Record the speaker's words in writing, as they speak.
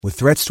With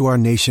threats to our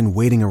nation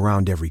waiting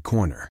around every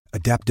corner,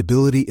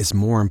 adaptability is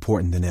more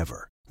important than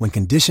ever. When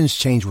conditions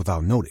change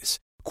without notice,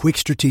 quick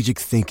strategic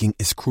thinking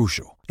is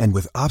crucial. And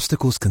with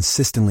obstacles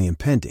consistently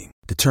impending,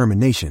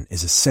 determination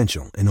is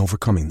essential in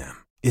overcoming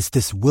them. It's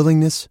this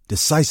willingness,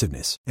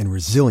 decisiveness, and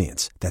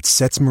resilience that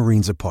sets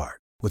Marines apart.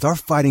 With our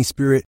fighting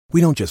spirit, we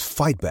don't just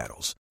fight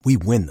battles, we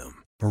win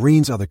them.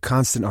 Marines are the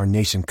constant our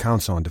nation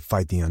counts on to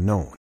fight the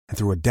unknown. And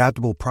through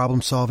adaptable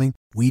problem solving,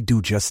 we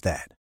do just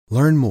that.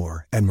 Learn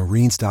more at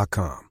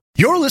marines.com.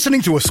 You're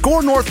listening to a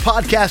Score North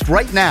podcast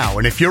right now,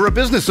 and if you're a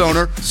business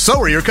owner, so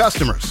are your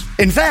customers.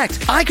 In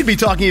fact, I could be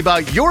talking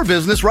about your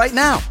business right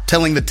now,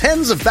 telling the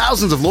tens of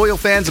thousands of loyal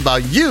fans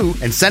about you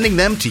and sending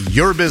them to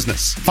your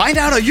business. Find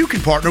out how you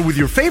can partner with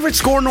your favorite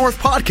Score North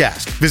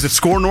podcast. Visit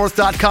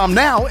scorenorth.com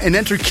now and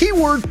enter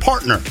keyword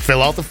partner.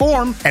 Fill out the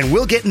form, and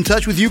we'll get in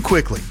touch with you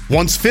quickly.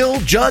 Once Phil,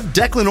 Judd,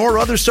 Declan, or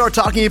others start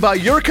talking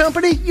about your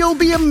company, you'll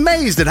be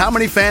amazed at how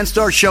many fans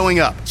start showing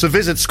up. So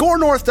visit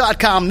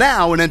scorenorth.com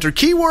now and enter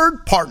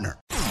keyword partner.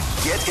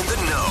 Get in the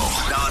know.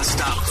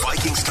 Non-stop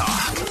Vikings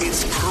talk.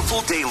 It's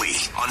Purple Daily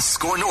on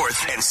Score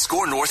North and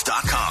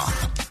scorenorth.com.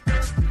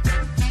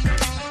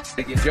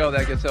 Joe,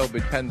 that gets out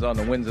depends on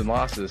the wins and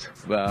losses.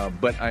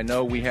 But I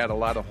know we had a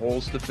lot of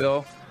holes to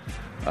fill.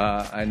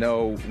 I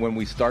know when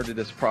we started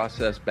this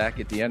process back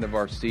at the end of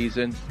our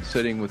season,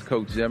 sitting with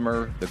Coach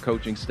Zimmer, the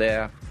coaching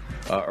staff,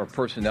 our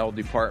personnel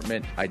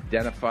department,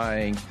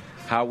 identifying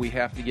how we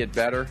have to get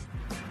better,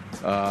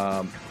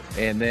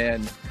 and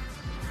then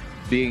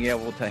being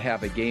able to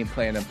have a game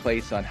plan in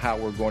place on how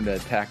we're going to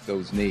attack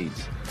those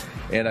needs.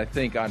 And I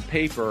think on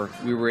paper,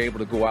 we were able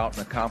to go out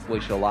and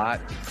accomplish a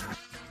lot.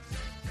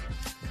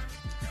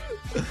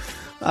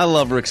 I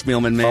love Rick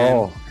Spielman, man.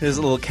 Oh. His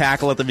little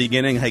cackle at the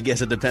beginning, I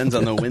guess it depends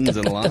on the wins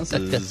and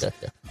losses.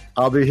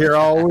 I'll be here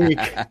all week.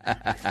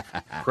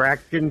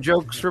 Cracking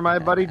jokes for my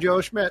buddy Joe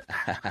Schmidt.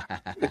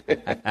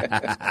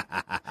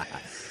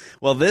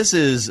 Well, this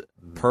is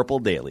Purple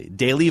Daily.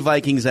 Daily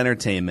Vikings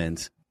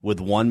entertainment with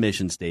one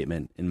mission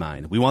statement in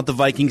mind. We want the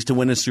Vikings to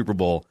win a Super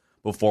Bowl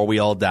before we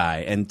all die.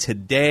 And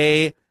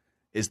today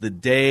is the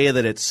day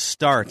that it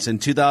starts in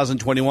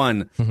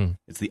 2021. Mm-hmm.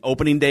 It's the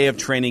opening day of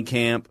training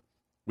camp.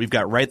 We've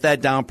got Write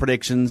That Down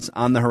predictions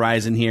on the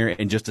horizon here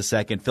in just a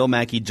second. Phil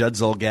Mackey, Judd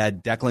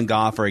Zulgad, Declan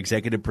Goff, our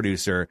executive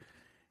producer.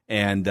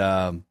 And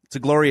it's a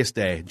glorious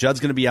day. Judd's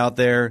going to be out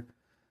there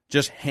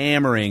just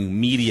hammering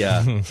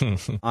media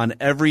on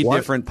every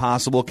different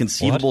possible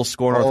conceivable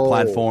Score North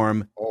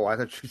platform. Oh, I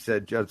thought you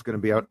said Judd's going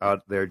to be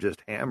out there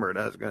just hammered.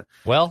 I was going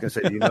to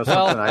say, do you know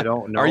something I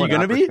don't know? Are you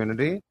going to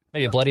be?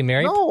 Maybe a Bloody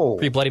Mary? No.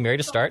 Pretty Bloody Mary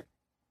to start?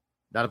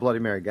 Not a Bloody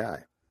Mary guy.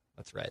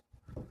 That's right.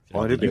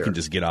 You can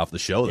just get off the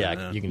show then.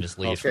 Yeah, you can just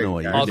leave.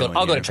 Okay, I'll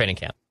go to training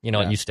camp. You know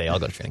what? You stay. I'll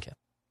go to training camp.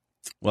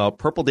 Well,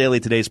 Purple Daily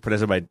today is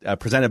presented by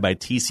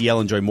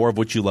TCL. Enjoy more of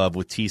what you love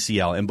with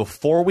TCL. And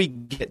before we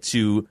get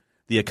to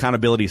the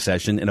accountability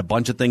session, and a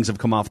bunch of things have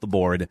come off the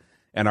board,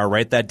 and our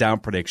Write That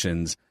Down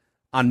predictions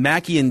on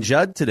Mackey and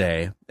Judd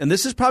today, and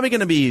this is probably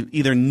going to be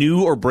either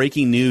new or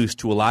breaking news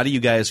to a lot of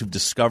you guys who've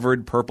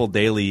discovered Purple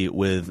Daily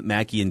with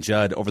Mackey and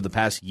Judd over the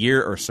past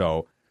year or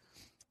so,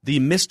 the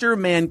Mr.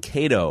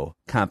 Mankato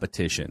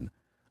competition,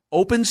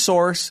 open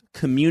source,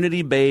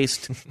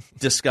 community-based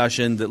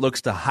discussion that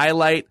looks to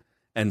highlight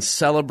and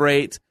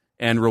celebrate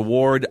and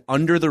reward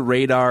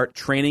under-the-radar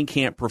training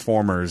camp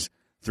performers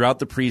throughout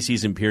the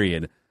preseason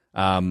period.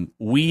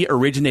 We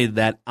originated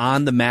that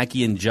on the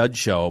Mackey and Judd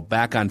show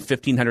back on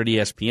 1500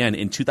 ESPN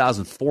in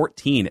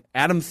 2014.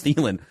 Adam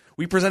Thielen,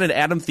 we presented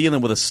Adam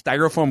Thielen with a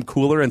styrofoam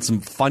cooler and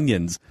some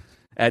Funyuns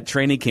at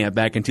training camp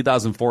back in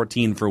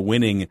 2014 for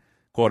winning,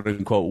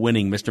 quote-unquote,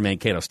 winning Mr.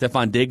 Mankato.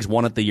 Stephon Diggs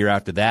won it the year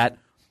after that.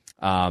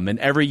 And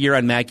every year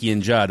on Mackey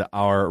and Judd,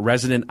 our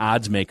resident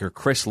odds maker,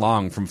 Chris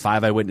Long from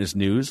 5 Eyewitness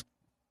News,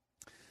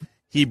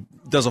 he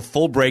does a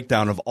full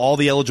breakdown of all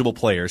the eligible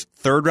players,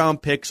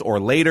 third-round picks or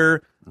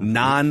later,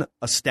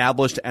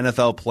 non-established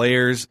NFL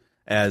players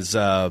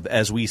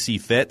as we see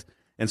fit.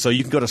 And so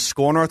you can go to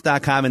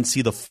scorenorth.com and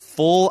see the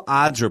full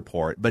odds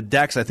report. But,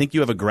 Dex, I think you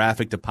have a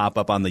graphic to pop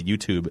up on the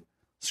YouTube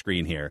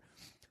screen here.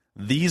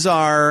 This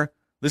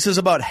is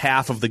about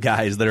half of the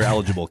guys that are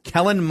eligible.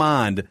 Kellen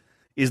Mond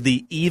is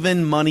the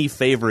even money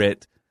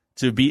favorite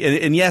to be,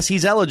 and yes,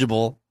 he's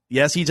eligible.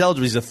 Yes, he's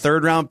eligible. He's a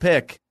third-round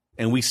pick,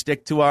 and we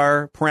stick to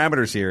our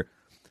parameters here.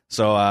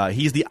 So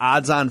he's the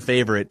odds-on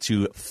favorite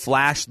to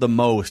flash the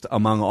most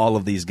among all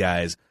of these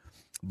guys.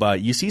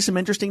 But you see some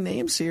interesting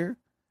names here.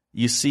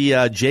 You see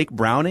Jake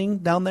Browning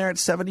down there at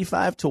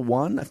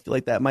 75-1. I feel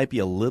like that might be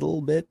a little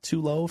bit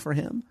too low for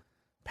him.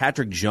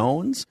 Patrick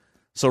Jones.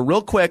 So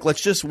real quick,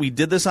 we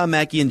did this on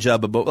Mackey and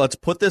Judd, but let's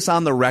put this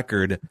on the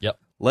record. Yep.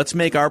 Let's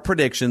make our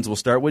predictions. We'll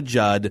start with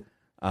Judd.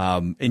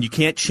 And you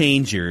can't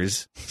change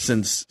yours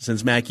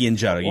since Mackey and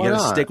Judd. You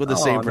got to stick with the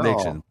same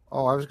prediction.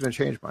 Oh, I was going to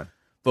change mine.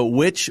 But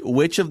which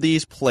of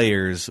these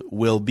players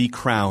will be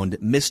crowned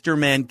Mr.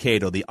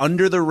 Mankato, the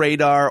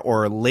under-the-radar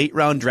or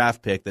late-round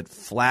draft pick that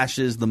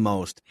flashes the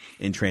most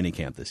in training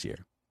camp this year?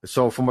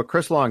 So from what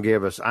Chris Long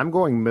gave us, I'm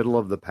going middle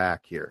of the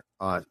pack here.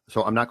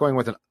 So I'm not going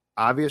with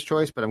obvious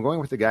choice, but I'm going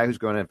with the guy who's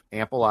going to have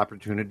ample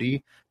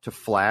opportunity to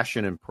flash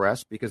and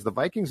impress because the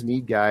Vikings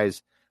need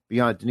guys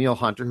beyond Danielle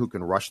Hunter who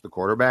can rush the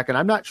quarterback. And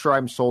I'm not sure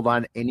I'm sold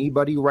on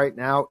anybody right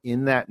now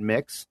in that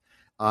mix.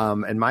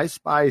 And my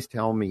spies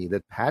tell me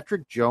that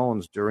Patrick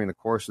Jones during the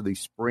course of the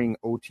spring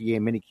OTA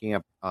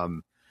minicamp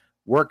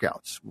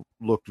workouts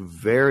looked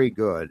very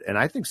good. And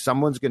I think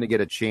someone's going to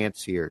get a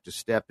chance here to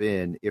step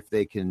in if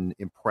they can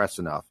impress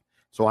enough.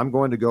 So I'm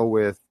going to go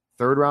with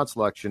third-round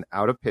selection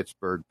out of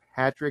Pittsburgh,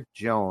 Patrick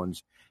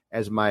Jones,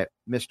 as my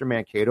Mr.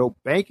 Mankato,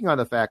 banking on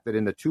the fact that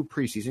in the 2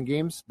 preseason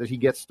games that he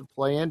gets to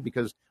play in,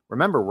 because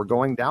remember, we're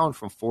going down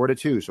from 4 to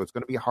 2, so it's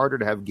going to be harder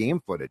to have game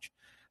footage,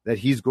 that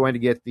he's going to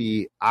get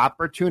the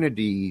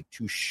opportunity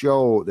to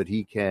show that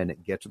he can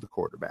get to the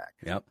quarterback.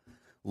 Yep.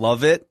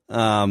 Love it.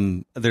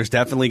 There's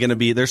definitely going to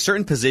be, there's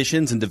certain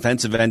positions, and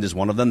defensive end is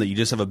one of them, that you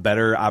just have a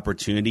better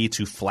opportunity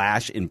to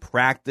flash in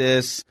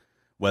practice,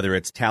 whether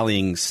it's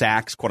tallying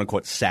sacks, quote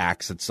unquote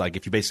sacks. It's like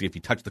if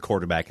you touch the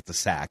quarterback, it's a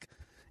sack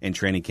in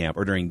training camp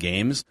or during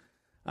games.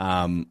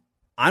 I'm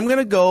going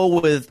to go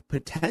with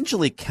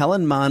potentially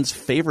Kellen Mond's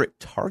favorite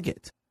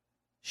target,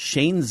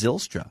 Shane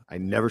Zylstra. I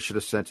never should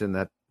have sent in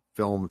that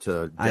film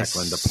to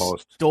Declan to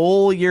post.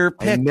 Stole your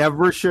pick. I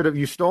never should have.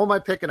 You stole my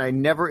pick, and I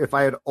never. If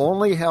I had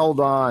only held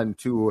on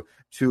to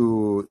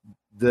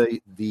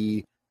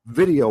the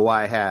video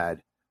I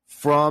had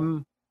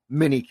from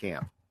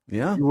minicamp,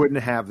 yeah, you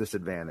wouldn't have this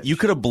advantage. You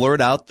could have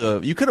blurred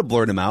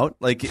him out.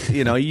 Like,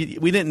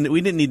 we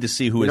didn't need to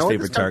see who his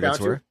favorite targets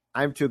were.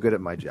 I'm too good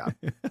at my job.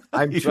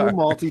 I'm too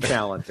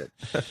multi-talented.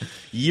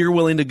 You're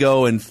willing to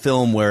go and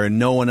film where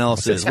no one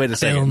else is. Wait a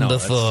second. Film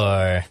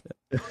before.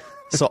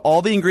 So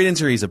all the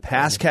ingredients are he's a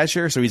pass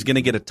catcher, so he's going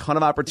to get a ton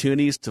of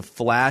opportunities to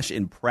flash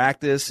in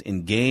practice,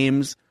 in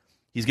games.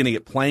 He's going to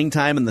get playing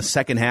time in the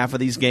second half of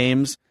these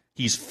games.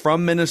 He's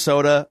from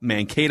Minnesota,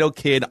 Mankato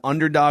kid,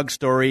 underdog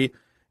story,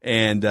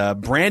 and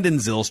Brandon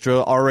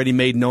Zylstra already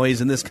made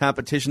noise in this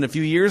competition a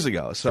few years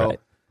ago. So right.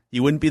 He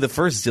wouldn't be the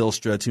first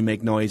Zylstra to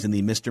make noise in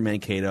the Mr.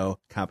 Mankato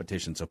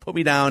competition. So put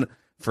me down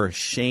for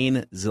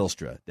Shane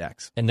Zylstra,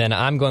 Dex. And then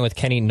I'm going with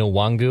Kenny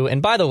Nwangu.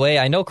 And by the way,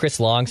 I know Chris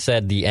Long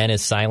said the N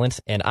is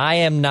silent, and I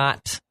am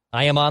not.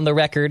 I am on the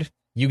record.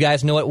 You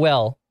guys know it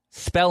well.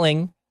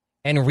 Spelling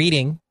and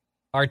reading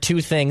are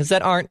 2 things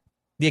that aren't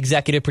the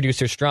executive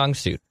producer's strong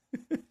suit.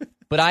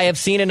 But I have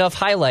seen enough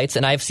highlights,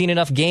 and I've seen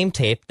enough game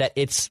tape that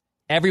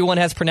everyone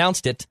has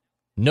pronounced it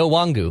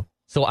Nwangu.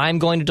 So I'm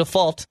going to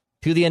default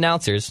to the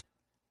announcers.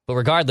 But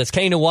regardless,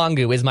 Kenny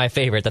Nwangu is my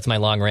favorite. That's my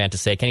long rant to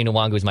say. Kenny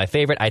Nwangu is my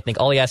favorite. I think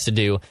all he has to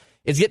do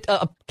is get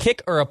a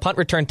kick or a punt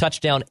return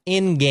touchdown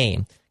in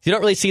game. You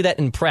don't really see that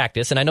in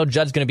practice, and I know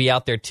Judd's going to be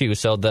out there too.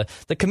 So the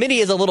committee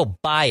is a little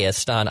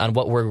biased on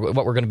what we're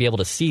going to be able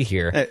to see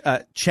here.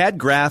 Chad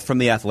Graff from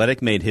The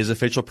Athletic made his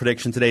official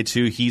prediction today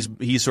too.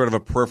 He's sort of a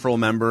peripheral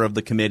member of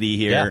the committee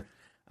here,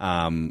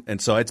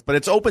 and so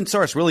it's open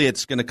source. Really,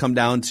 it's going to come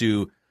down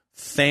to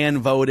fan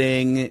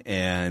voting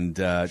and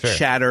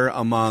chatter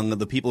among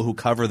the people who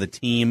cover the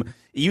team.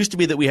 It used to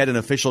be that we had an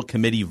official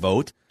committee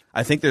vote.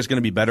 I think there's going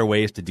to be better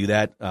ways to do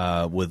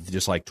that with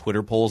just like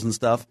Twitter polls and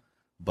stuff.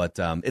 But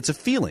it's a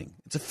feeling.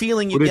 It's a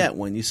feeling you get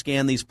when you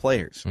scan these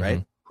players,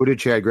 right? Who did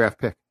Chad Graff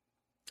pick?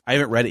 I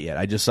haven't read it yet.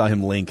 I just saw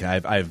him link.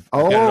 I've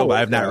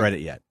not read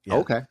it yet. Yeah.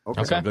 Okay.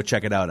 So go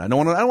check it out. I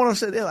don't want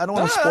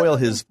to spoil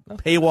his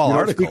paywall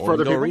article.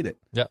 Go read it.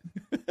 Yeah.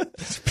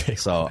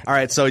 So all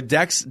right. So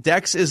Dex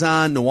is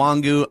on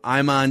Nwangu.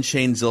 I'm on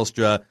Shane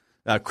Zylstra.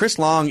 Chris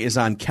Long is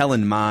on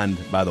Kellen Mond,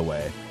 by the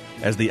way,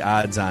 as the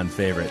odds-on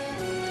favorite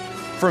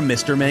for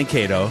Mr.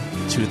 Mankato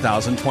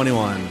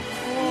 2021.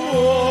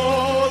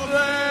 Oh,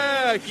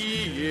 there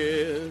he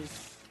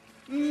is,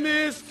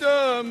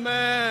 Mr.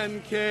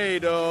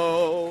 Mankato.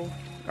 All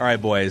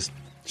right, boys.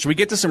 Should we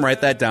get to some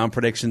write that down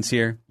predictions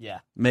here? Yeah.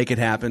 Make it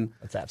happen.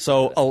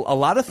 So a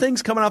lot of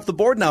things coming off the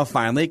board now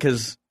finally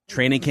because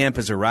training camp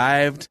has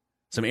arrived.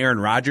 Some Aaron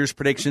Rodgers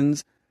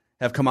predictions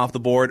have come off the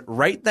board.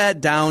 Write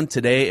that down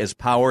today is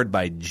powered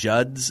by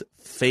Judd's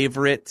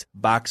favorite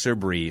boxer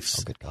briefs.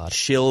 Oh, good God.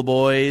 Chill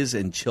Boys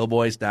and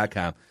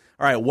chillboys.com.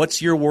 All right,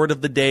 what's your word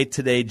of the day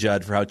today,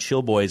 Judd, for how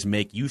Chill Boys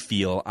make you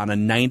feel on a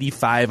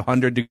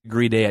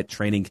 9,500-degree day at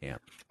training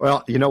camp?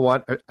 Well, you know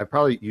what? I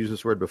probably used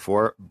this word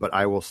before, but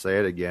I will say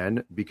it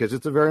again because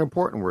it's a very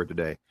important word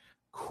today.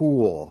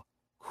 Cool.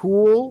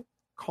 Cool,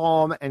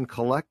 calm, and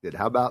collected.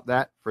 How about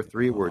that for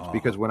 3 words?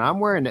 Because when I'm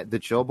wearing the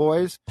Chill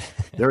Boys,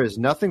 there is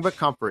nothing but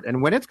comfort.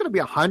 And when it's going to be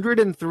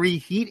 103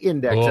 heat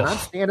index and I'm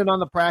standing on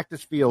the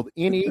practice field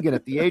in Eagan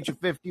at the age of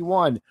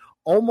 51,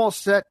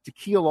 almost set to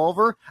keel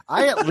over,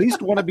 I at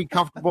least want to be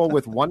comfortable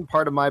with one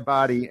part of my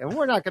body. And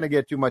we're not going to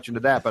get too much into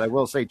that, but I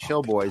will say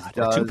Chill Boys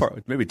does.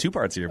 Maybe 2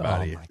 parts of your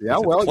body. Yeah,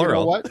 well, you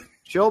know what?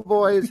 Chill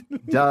Boys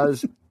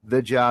does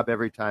the job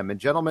every time. And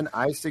gentlemen,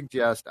 I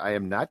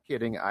am not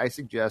kidding, I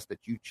suggest that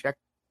you check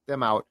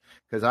them out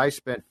because I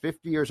spent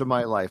 50 years of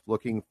my life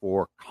looking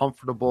for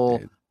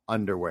comfortable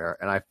underwear,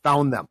 and I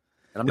found them.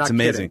 And I'm not It's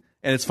amazing. kidding.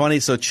 And it's funny,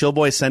 so Chill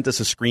Boys sent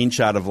us a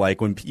screenshot of like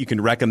when you can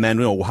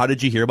recommend, how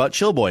did you hear about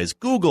Chill Boys?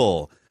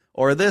 Google.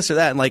 or this or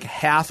that. And like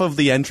half of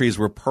the entries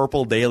were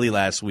Purple Daily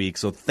last week.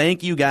 So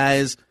thank you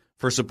guys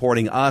for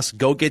supporting us.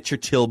 Go get your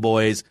Chill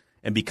Boys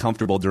and be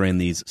comfortable during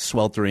these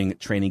sweltering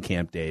training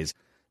camp days.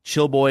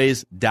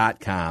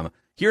 Chillboys.com.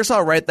 Here's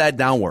how Write That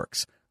Down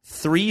works.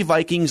 3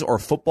 Vikings or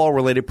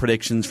football-related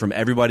predictions from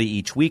everybody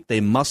each week. They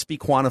must be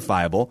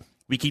quantifiable.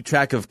 We keep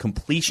track of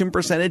completion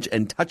percentage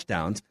and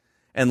touchdowns.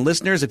 And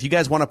listeners, if you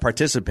guys want to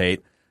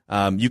participate,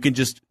 you can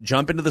just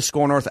jump into the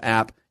Score North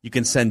app. You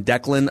can send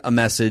Declan a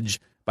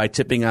message by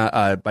tapping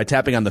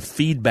on the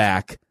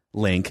feedback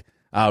link.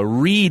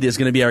 Reed is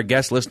going to be our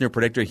guest listener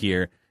predictor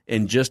here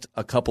in just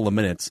a couple of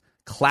minutes.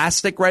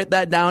 Classic Write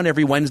That Down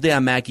every Wednesday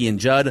on Mackie and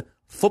Judd.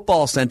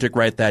 Football-centric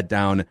Write That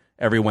Down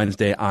every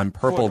Wednesday on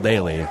Purple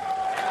Daily.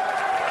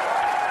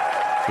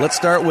 Let's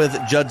start with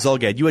Judd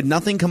Zulgad. You had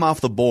nothing come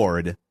off the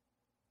board,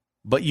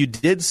 but you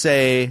did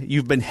say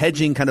you've been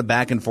hedging kind of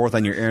back and forth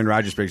on your Aaron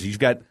Rodgers predictions. You've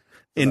got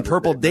in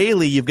Purple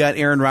Daily, you've got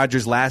Aaron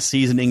Rodgers last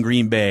season in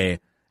Green Bay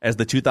as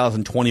the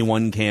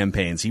 2021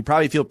 campaign. So you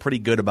probably feel pretty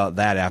good about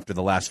that after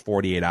the last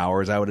 48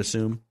 hours, I would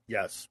assume.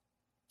 Yes.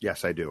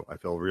 Yes, I do. I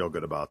feel real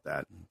good about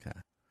that. Okay.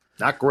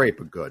 Not great,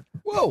 but good.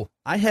 Whoa.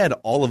 I had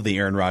all of the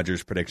Aaron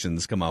Rodgers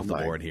predictions come off the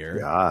board here.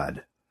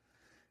 God.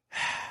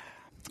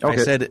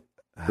 Okay.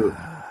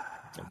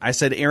 I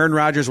said Aaron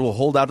Rodgers will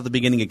hold out at the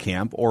beginning of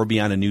camp or be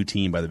on a new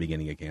team by the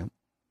beginning of camp.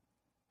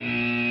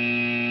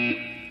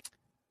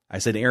 I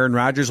said Aaron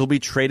Rodgers will be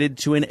traded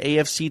to an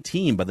AFC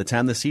team by the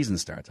time the season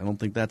starts. I don't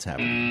think that's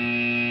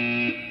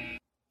happening.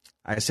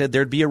 I said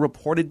there'd be a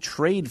reported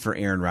trade for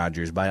Aaron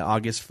Rodgers by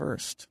August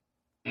 1st.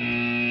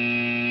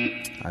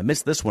 I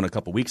missed this one a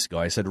couple weeks ago.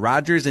 I said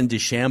Rodgers and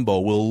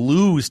DeChambeau will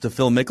lose to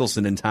Phil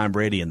Mickelson and Tom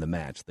Brady in the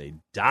match. They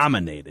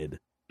dominated.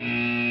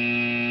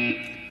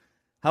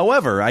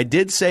 However, I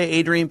did say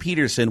Adrian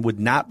Peterson would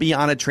not be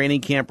on a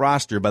training camp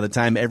roster by the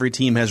time every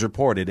team has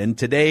reported. And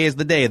today is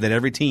the day that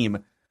every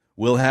team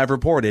will have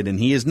reported, and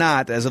he is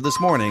not, as of this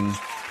morning,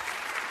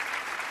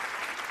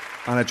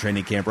 on a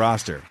training camp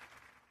roster.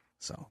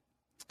 So,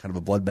 kind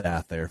of a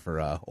bloodbath there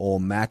for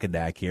old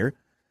Macadac here.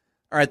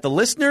 All right, the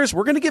listeners,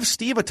 we're going to give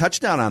Steve a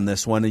touchdown on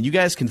this one, and you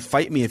guys can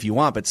fight me if you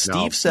want, but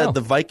Steve said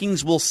the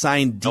Vikings will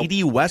sign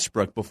D.D.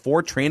 Westbrook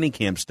before training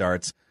camp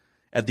starts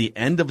at the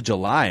end of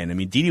July. And, I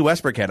mean, D.D.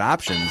 Westbrook had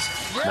options.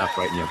 Not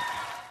fighting you.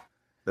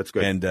 That's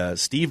good. And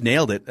Steve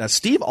nailed it.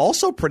 Steve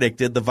also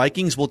predicted the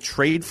Vikings will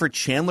trade for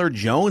Chandler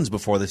Jones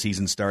before the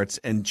season starts,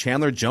 and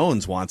Chandler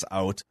Jones wants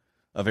out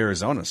of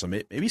Arizona. So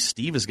maybe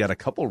Steve has got a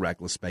couple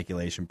reckless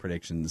speculation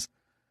predictions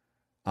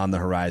on the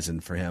horizon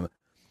for him.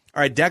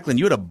 All right, Declan,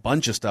 you had a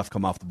bunch of stuff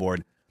come off the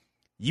board.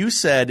 You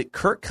said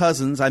Kirk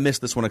Cousins, I missed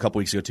this one a couple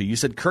weeks ago too. You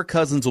said Kirk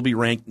Cousins will be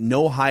ranked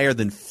no higher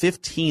than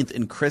 15th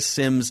in Chris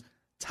Sims'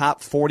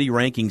 top 40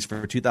 rankings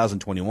for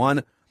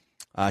 2021.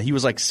 He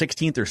was like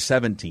 16th or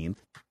 17th.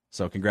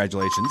 So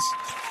congratulations,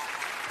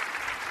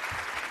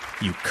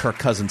 you Kirk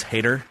Cousins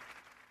hater.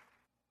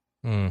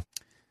 You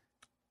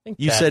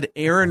said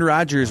Aaron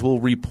Rodgers will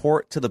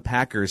report to the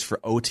Packers for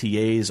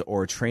OTAs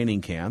or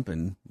training camp,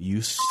 and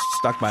you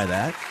stuck by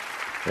that.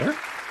 Yeah.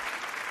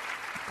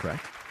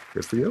 Correct.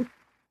 Good for you.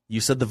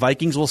 You said the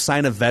Vikings will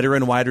sign a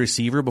veteran wide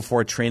receiver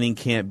before training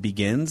camp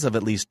begins of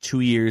at least 2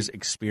 years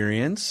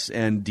experience,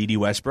 and D.D.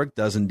 Westbrook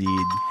does indeed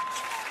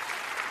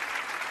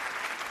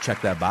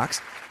check that box.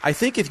 I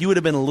think if you would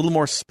have been a little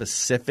more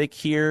specific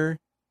here,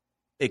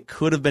 it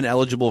could have been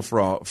eligible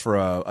for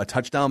a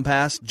touchdown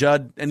pass.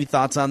 Judd, any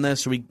thoughts on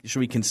this? Should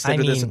we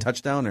consider this a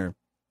touchdown? Or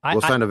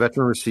we'll sign a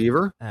veteran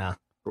receiver?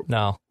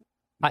 No.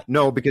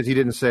 No, because he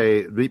didn't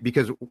say,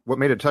 because what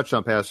made a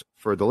touchdown pass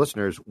for the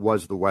listeners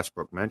was the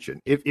Westbrook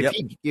mention. If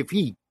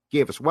he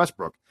gave us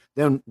Westbrook,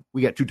 then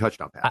we got 2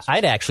 touchdown passes.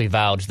 I'd actually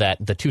vouch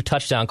that the 2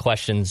 touchdown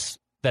questions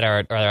that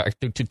are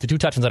the 2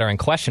 touchdowns that are in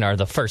question are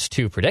the first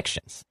 2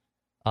 predictions.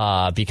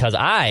 Because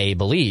I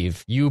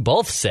believe you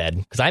both said,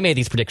 because I made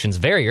these predictions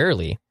very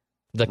early,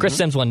 the Chris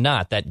Sims one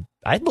not, that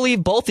I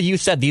believe both of you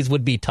said these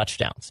would be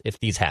touchdowns if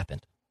these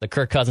happened. The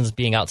Kirk Cousins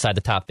being outside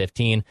the top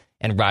 15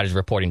 and Rodgers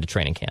reporting to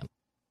training camp.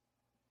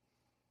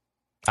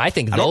 I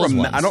think those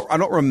ones. I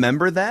don't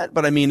remember that,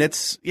 but I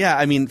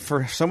mean,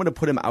 for someone to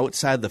put him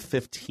outside the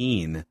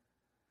 15,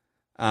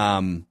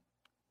 God,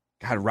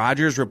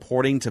 Rodgers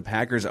reporting to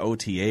Packers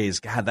OTAs.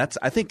 God,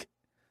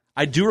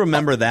 I do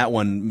remember that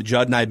one.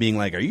 Judd and I being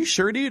like, "Are you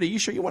sure, dude? Are you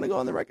sure you want to go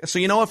on the record?" So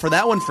you know what? For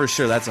that one, for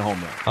sure, that's a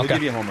home run. I'll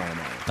give you a home run on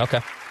that one.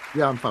 Okay.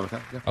 Yeah, I'm fine with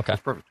that. Yeah, okay,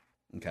 that's perfect.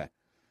 Okay.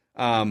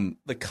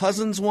 The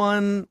Cousins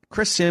one,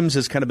 Chris Sims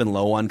has kind of been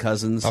low on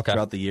Cousins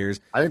throughout the years.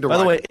 I think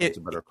it's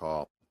a better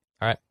call.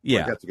 All right.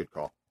 Yeah. That's a good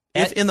call.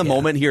 If in the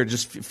moment here,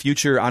 just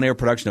future on-air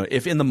production note,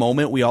 if in the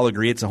moment we all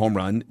agree it's a home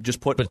run, just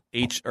put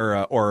H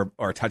or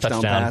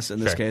touchdown pass in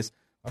this case.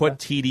 Put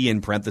TD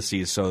in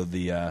parentheses so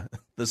the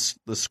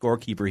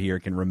scorekeeper here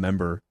can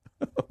remember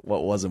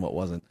what was and what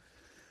wasn't.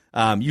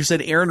 You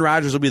said Aaron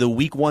Rodgers will be the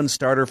Week 1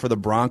 starter for the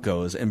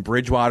Broncos and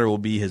Bridgewater will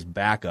be his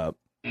backup.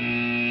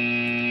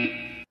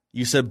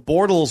 You said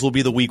Bortles will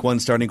be the Week 1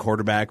 starting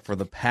quarterback for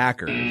the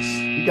Packers.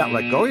 He got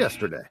let go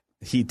yesterday.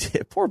 He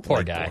did. Poor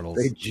guy. Bortles.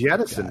 They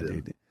jettisoned him.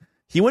 Dude.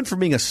 He went from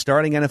being a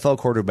starting NFL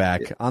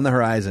quarterback on the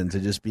horizon to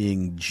just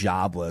being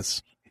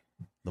jobless.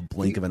 The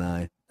blink of an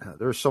eye.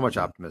 There's so much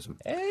optimism.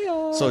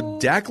 So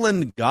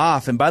Declan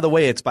Goff, and by the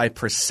way, it's by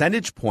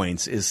percentage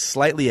points, is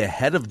slightly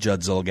ahead of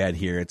Judd Zulgad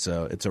here. It's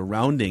a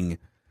rounding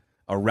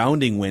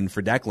win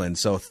for Declan.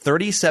 So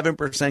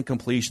 37%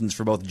 completions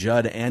for both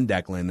Judd and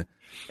Declan.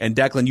 And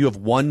Declan, you have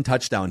 1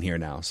 touchdown here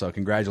now. So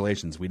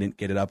congratulations. We didn't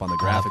get it up on the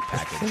graphic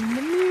package.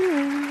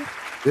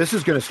 This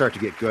is going to start to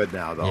get good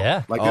now, though.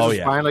 Yeah. Like, this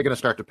is finally going to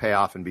start to pay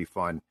off and be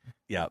fun.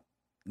 Yeah.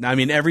 I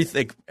mean,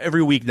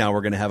 every week now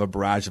we're going to have a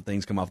barrage of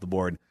things come off the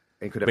board,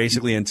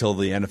 basically until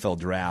the NFL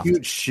draft.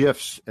 Huge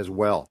shifts as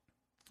well.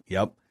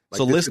 Yep. Like,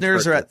 so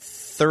listeners are at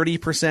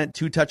 30%,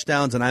 2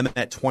 touchdowns, and I'm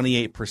at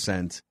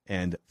 28%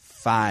 and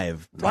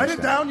 5 touchdowns. Write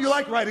it down. You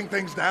like writing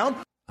things down.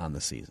 On the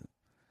season.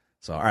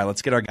 So, all right,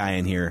 let's get our guy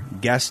in here.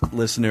 Guest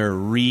listener,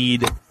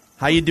 Reed.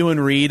 How you doing,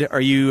 Reed?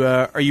 Are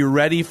you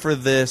ready for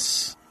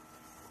this?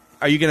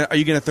 Are you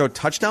gonna throw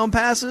touchdown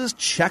passes,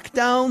 check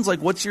downs?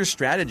 Like, what's your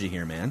strategy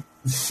here, man?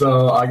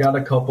 So I got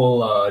a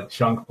couple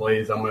chunk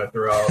plays I'm gonna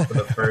throw out for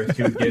the first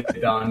 2 get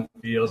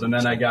downfield, and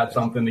then I got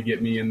something to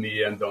get me in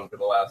the end zone for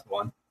the last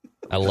one.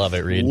 I love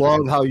it, Reed.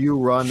 Love how you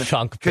run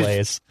chunk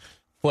plays.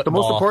 Football. The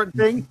most important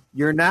thing,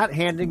 you're not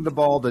handing the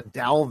ball to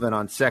Dalvin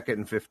on 2nd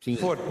and 15.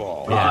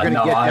 Football. You're going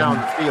to get down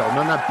the field.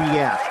 No, not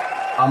BS.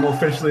 I'm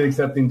officially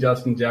accepting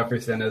Justin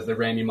Jefferson as the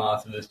Randy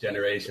Moss of this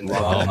generation. So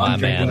I'm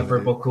drinking the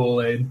purple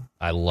Kool-Aid.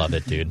 I love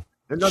it, dude.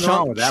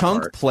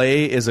 Chunk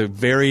play is a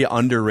very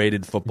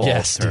underrated football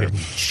term. Dude.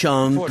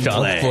 Chunk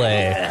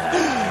play.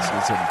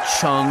 Yeah. Some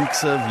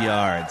chunks of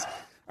yards.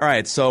 All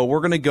right, so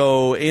we're going to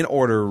go in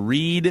order.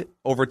 Reed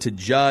over to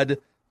Judd,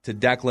 to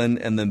Declan,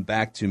 and then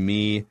back to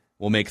me.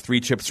 We'll make 3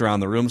 trips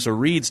around the room. So,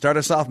 Reed, start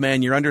us off,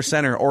 man. You're under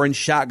center, orange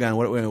shotgun,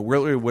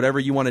 whatever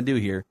you want to do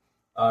here.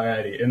 All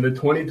righty. In the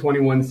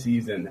 2021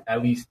 season,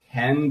 at least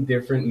 10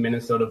 different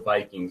Minnesota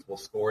Vikings will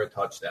score a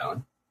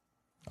touchdown.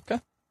 Okay.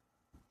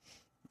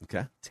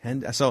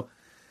 10. So,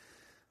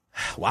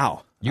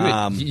 wow.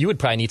 You would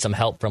probably need some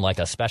help from like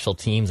a special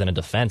teams and a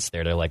defense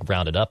there to like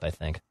round it up, I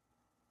think.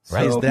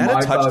 Right? So is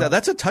that a touchdown?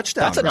 That's a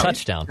touchdown. That's a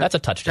touchdown. That's a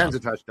touchdown. 10's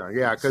a touchdown.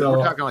 Yeah, because we're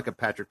talking like a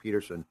Patrick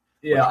Peterson.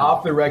 Yeah,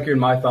 off the record,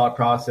 my thought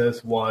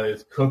process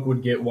was Cook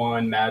would get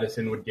 1,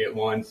 Madison would get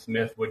 1,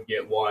 Smith would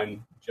get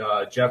 1,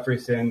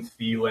 Jefferson,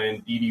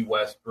 Thielen, D.D.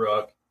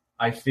 Westbrook.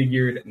 I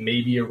figured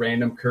maybe a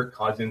random Kirk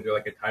Cousins or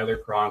like a Tyler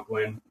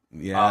Conklin.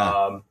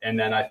 Yeah. And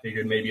then I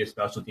figured maybe a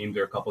special teams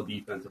or a couple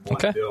defensive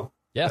ones too.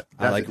 Yeah.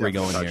 I like where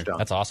you're going here.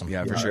 That's awesome.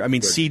 Yeah, for sure. I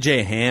mean,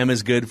 C.J. Ham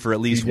is good for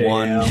at least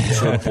one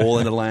pull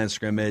into the line of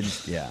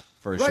scrimmage. Yeah,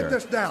 for sure. Write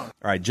this down.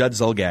 All right, Judd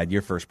Zulgad,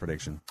 your first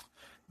prediction.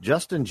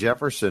 Justin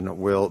Jefferson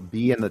will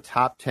be in the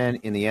top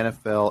 10 in the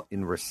NFL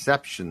in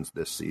receptions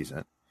this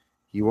season.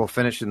 He will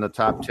finish in the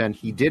top 10.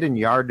 He did in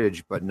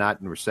yardage, but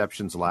not in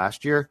receptions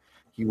last year.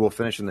 He will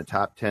finish in the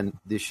top 10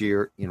 this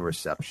year in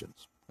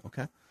receptions.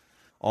 Okay.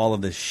 All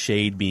of the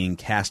shade being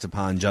cast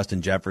upon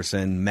Justin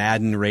Jefferson,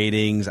 Madden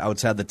ratings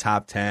outside the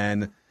top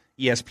 10,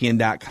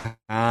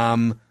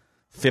 ESPN.com,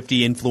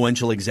 50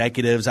 influential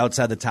executives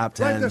outside the top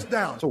 10. Write this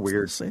down. So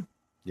weird. We'll see.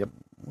 Yep.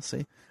 We'll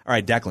see. All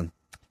right, Declan.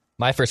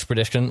 My first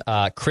prediction,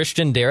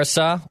 Christian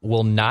Darrisaw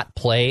will not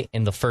play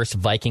in the first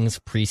Vikings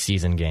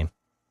preseason game.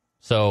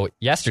 So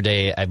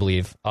yesterday, I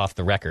believe, off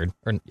the record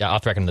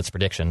in this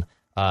prediction,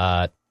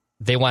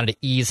 they wanted to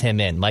ease him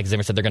in. Mike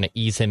Zimmer said they're going to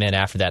ease him in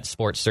after that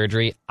sports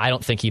surgery. I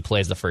don't think he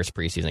plays the first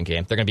preseason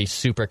game. They're going to be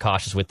super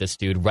cautious with this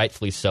dude,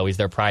 rightfully so. He's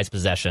their prized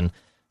possession.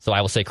 So I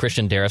will say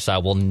Christian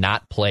Darrisaw will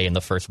not play in the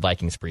first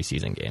Vikings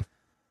preseason game.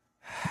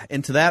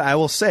 And to that, I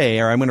will say,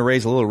 or I'm going to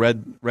raise a little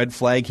red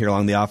flag here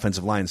along the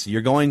offensive line. So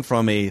you're going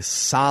from a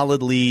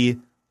solidly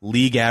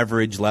league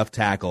average left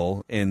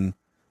tackle in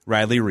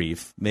Riley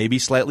Reif, maybe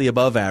slightly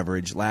above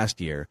average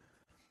last year,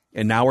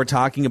 and now we're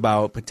talking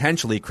about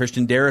potentially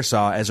Christian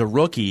Darrisaw as a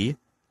rookie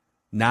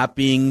not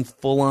being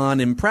full on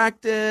in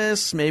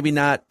practice, maybe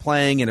not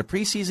playing in a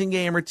preseason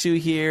game or two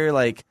here.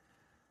 Like,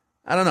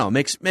 I don't know,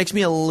 makes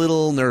me a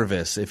little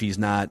nervous if he's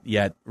not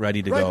yet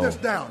ready to go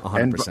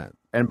 100%.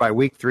 And by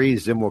week 3,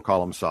 Zim will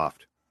call him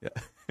soft. Yeah.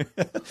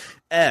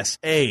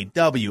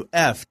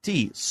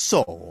 SAWFT,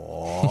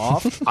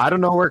 soft. I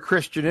don't know where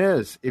Christian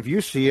is. If you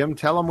see him,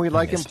 tell him we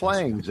like him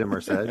playing, Zimmer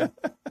said.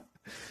 All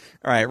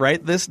right,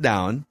 write this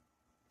down.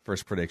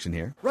 First prediction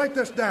here. Write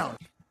this down.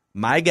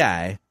 My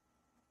guy,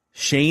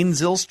 Shane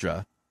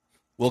Zylstra,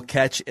 will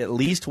catch at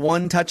least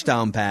 1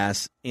 touchdown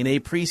pass in a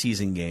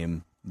preseason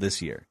game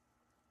this year,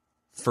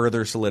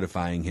 further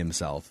solidifying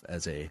himself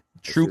as a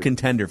true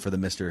contender for the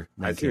Mr.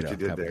 I see what you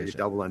did there. You're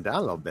doubling down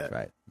a little bit.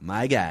 Right.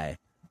 My guy,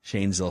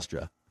 Shane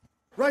Zylstra.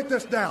 Write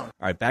this down.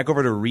 All right, back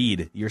over to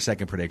Reed, your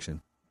second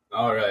prediction.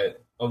 All right.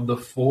 Of the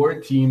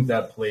 4 teams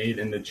that played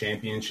in the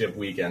championship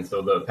weekend,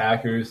 so the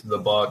Packers, the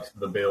Bucks,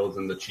 the Bills,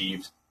 and the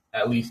Chiefs,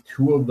 at least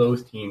 2 of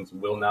those teams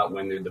will not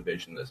win their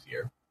division this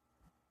year.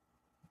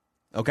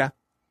 Okay.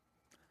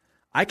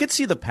 I could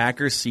see the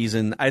Packers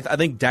season. I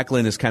think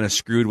Declan is kind of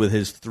screwed with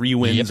his 3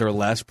 wins or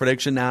less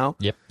prediction now.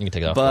 Yep, you can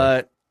take it off.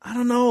 But I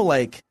don't know,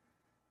 like,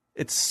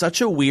 it's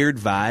such a weird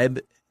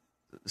vibe.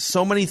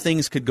 so many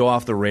things could go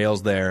off the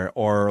rails there,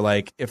 or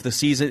like if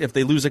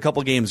they lose a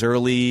couple games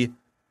early,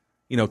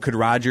 could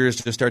Rodgers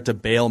just start to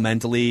bail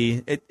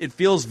mentally? It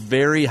feels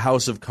very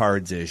House of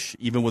Cards-ish,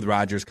 even with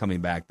Rodgers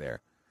coming back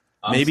there.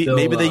 Maybe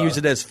they use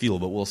it as fuel,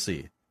 but we'll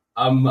see.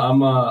 I'm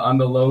on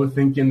the low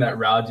thinking that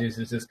Rodgers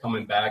is just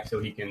coming back so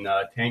he can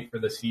tank for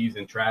the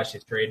season, trash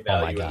his trade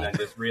value, and then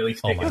just really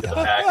stick it to the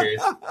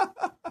Packers.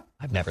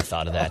 I've never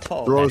thought of that.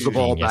 Throws the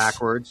ball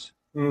backwards.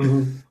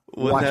 Mm-hmm.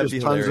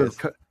 Watches tons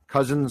of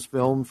Cousins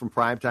film from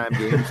primetime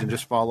games and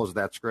just follows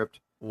that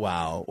script.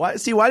 Wow.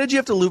 Why did you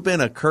have to loop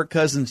in a Kirk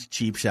Cousins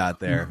cheap shot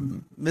there?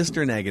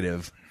 Mr.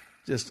 Negative.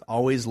 Just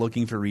always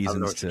looking for reasons I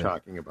don't know what to you're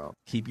talking about.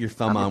 Keep your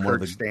thumb I'm on a one Kirk of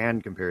the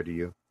stand compared to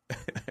you.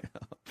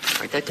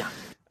 Write that down.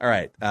 All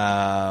right.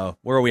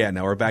 Where are we at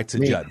now? We're back to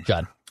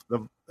Judd.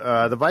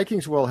 The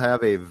Vikings will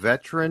have a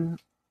veteran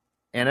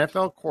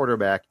NFL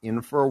quarterback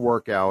in for a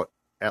workout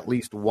at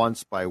least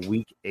once by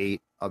week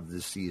 8 of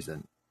the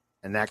season.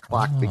 And that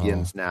clock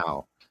begins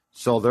now.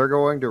 So they're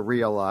going to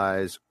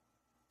realize,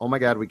 oh my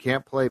God, we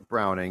can't play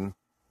Browning.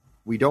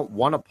 We don't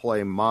want to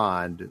play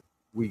Mond.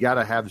 We got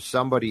to have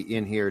somebody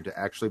in here to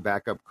actually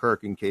back up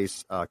Kirk in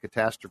case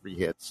catastrophe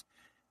hits.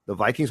 The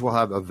Vikings will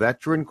have a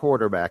veteran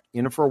quarterback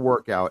in for a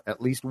workout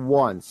at least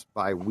once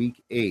by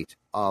week 8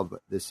 of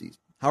the season.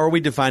 How are we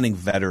defining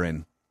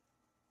veteran?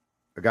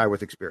 A guy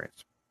with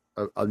experience.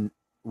 Who's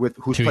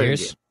 2 played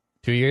years? a game.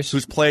 2 years?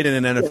 Who's played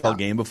in an NFL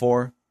game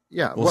before?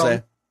 Yeah. We'll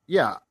say.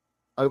 Yeah.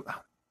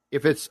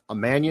 If it's a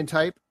Mannion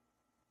type,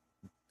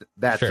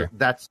 that's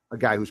a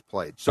guy who's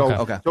played. So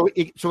okay. So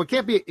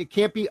it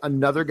can't be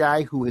another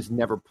guy who has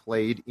never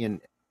played in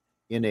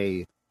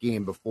a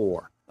game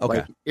before. Okay.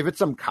 Like if it's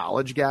some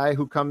college guy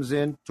who comes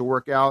in to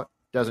work out,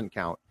 doesn't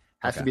count.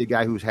 Has to be a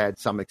guy who's had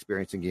some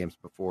experience in games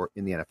before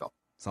in the NFL.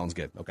 Sounds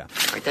good. Okay.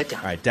 Write that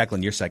down. All right,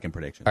 Declan, your second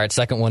prediction. All right,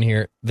 second one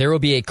here. There will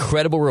be a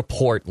credible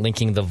report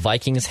linking the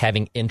Vikings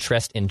having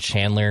interest in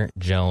Chandler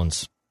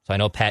Jones. So I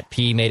know Pat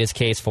P made his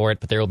case for it,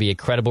 but there will be a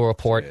credible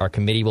report. Our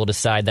committee will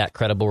decide that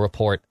credible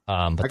report.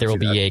 But there will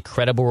be a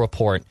credible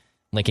report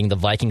linking the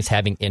Vikings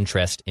having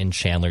interest in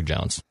Chandler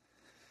Jones.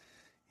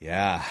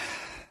 Yeah,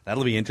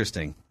 that'll be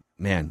interesting.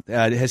 Man,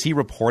 has he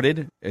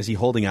reported? Is he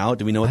holding out?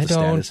 Do we know what the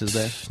status is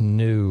there?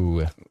 No.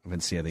 I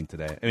haven't seen anything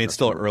today. I mean, it's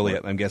still early.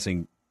 I'm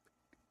guessing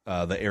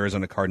the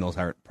Arizona Cardinals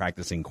aren't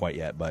practicing quite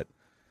yet, but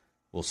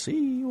we'll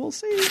see. We'll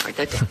see. Write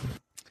that down.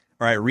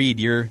 All right, Reed,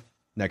 your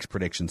next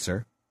prediction,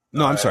 sir.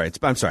 No, I'm sorry.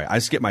 I'm sorry. I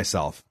skipped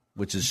myself,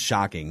 which is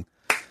shocking.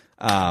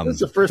 This is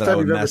the first time I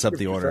would you've ever mess up the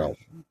skipped order. yourself.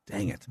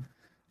 Dang it.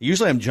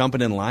 Usually I'm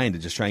jumping in line to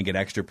just try and get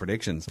extra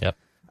predictions. Yep.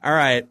 All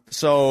right,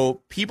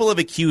 so people have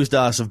accused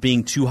us of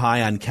being too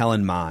high on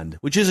Kellen Mond,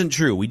 which isn't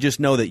true. We just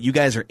know that you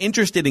guys are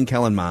interested in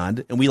Kellen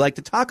Mond, and we like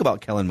to talk about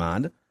Kellen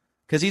Mond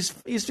because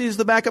he's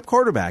the backup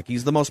quarterback.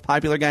 He's the most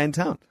popular guy in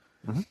town.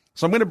 Mm-hmm.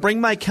 So I'm going to bring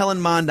my Kellen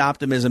Mond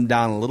optimism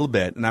down a little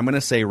bit, and I'm going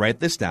to say,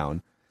 write this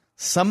down.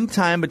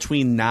 Sometime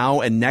between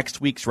now and next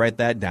week's Write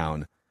That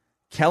Down,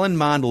 Kellen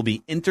Mond will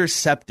be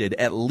intercepted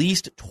at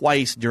least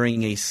twice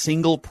during a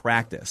single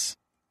practice.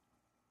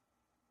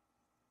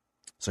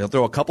 So he'll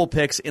throw a couple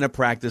picks in a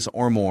practice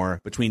or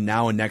more between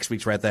now and next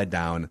week's Write That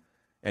Down,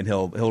 and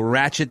he'll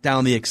ratchet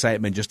down the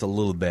excitement just a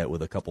little bit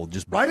with a couple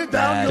just write it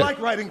down. You like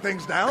writing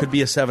things down. Could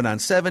be a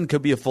 7-on-7,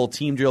 could be a full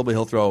team drill, but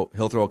he'll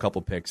throw a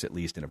couple picks at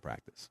least in a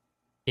practice.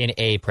 In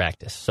a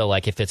practice. So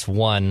like if it's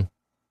one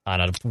on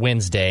a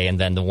Wednesday and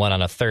then the one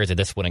on a Thursday,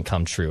 this wouldn't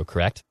come true,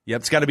 correct?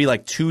 Yep, it's got to be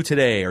like 2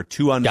 today or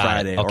 2 on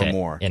Friday or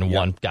more. In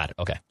one, got it.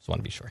 Okay, just want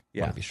to be sure.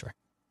 Yeah. Want to be sure.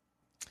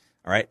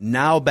 All right,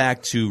 now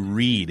back to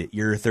Reed,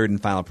 your third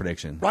and final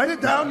prediction. Write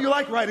it down. You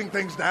like writing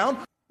things down.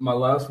 My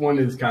last one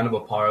is kind of a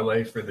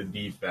parlay for the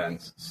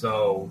defense.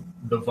 So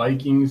the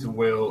Vikings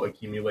will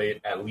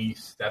accumulate at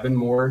least 7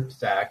 more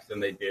sacks than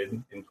they did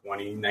in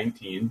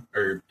 2019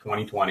 or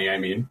 2020. I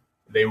mean,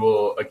 they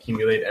will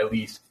accumulate at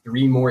least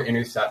 3 more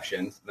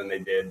interceptions than they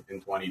did in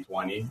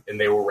 2020, and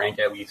they will rank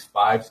at least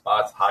 5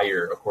 spots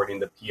higher according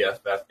to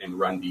PFF in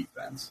run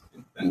defense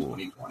than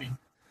 2020.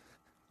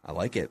 I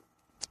like it.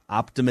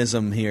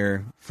 Optimism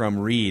here from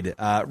Reed.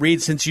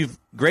 Reed, since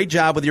great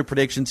job with your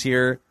predictions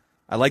here.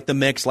 I like the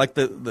mix, like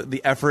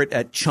the effort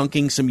at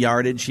chunking some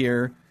yardage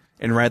here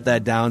and write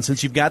that down.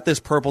 Since you've got this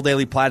Purple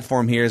Daily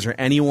platform here, is there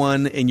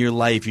anyone in your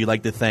life you'd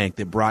like to thank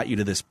that brought you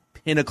to this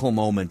pinnacle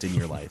moment in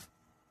your life?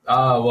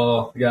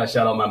 Well, I got to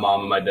shout out my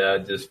mom and my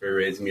dad just for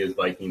raising me as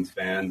Vikings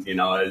fans. You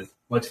know, as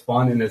much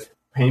fun and as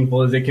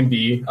painful as it can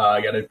be, I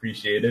got to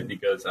appreciate it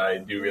because I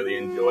do really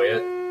enjoy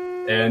it.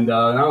 And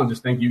no,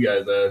 just thank you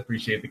guys. I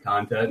appreciate the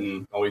content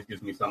and always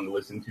gives me something to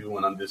listen to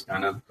when I'm just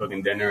kind of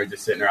cooking dinner or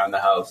just sitting around the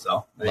house.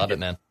 So love it,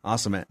 man.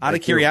 Awesome, man. Out of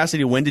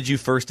curiosity, when did you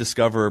first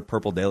discover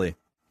Purple Daily?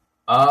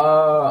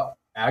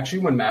 Actually,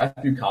 when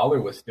Matthew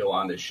Collar was still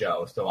on the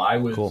show. So I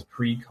was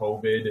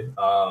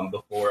pre-COVID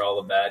before all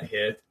of that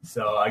hit.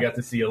 So I got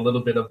to see a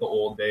little bit of the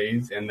old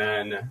days and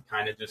then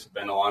kind of just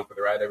been along for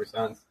the ride ever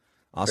since.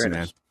 Awesome,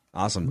 man.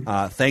 Awesome.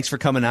 Thanks for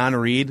coming on,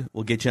 Reed.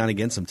 We'll get you on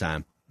again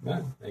sometime.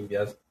 Yeah, thank you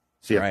guys.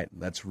 See ya. All right,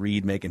 that's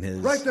Reed making his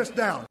Write this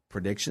down.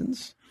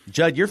 predictions.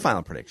 Judd, your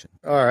final prediction.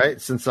 All right,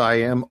 since I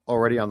am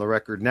already on the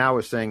record now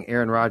as saying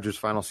Aaron Rodgers'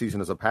 final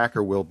season as a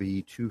Packer will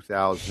be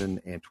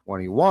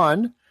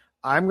 2021,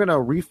 I'm going to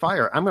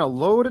refire. I'm going to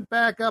load it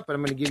back up, and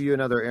I'm going to give you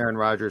another Aaron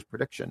Rodgers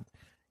prediction.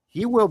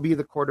 He will be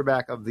the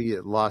quarterback of the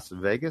Las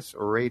Vegas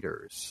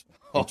Raiders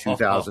in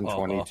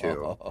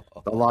 2022.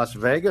 The Las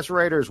Vegas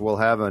Raiders will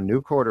have a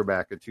new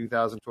quarterback in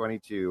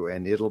 2022,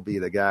 and it'll be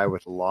the guy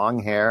with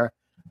long hair,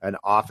 an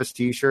Office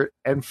T-shirt,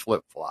 and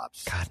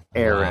flip-flops.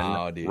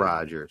 Aaron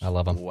Rodgers. I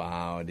love him.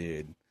 Wow,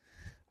 dude.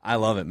 I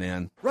love it,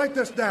 man. Write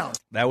this down.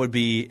 That would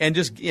be, and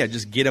just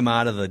get him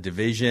out of the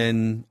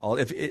division.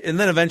 And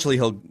then eventually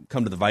he'll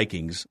come to the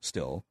Vikings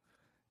still.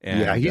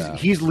 And,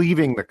 he's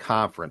leaving the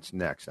conference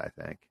next, I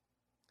think.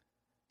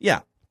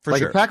 Yeah, for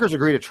sure. If Packers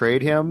agree to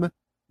trade him,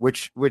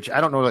 which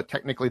I don't know that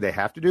technically they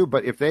have to do,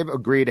 but if they've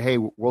agreed, hey,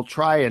 we'll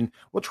try and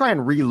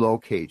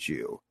relocate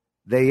you,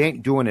 they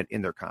ain't doing it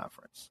in their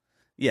conference.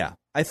 Yeah,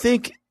 I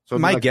think so.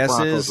 My like guess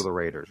Broncos is or the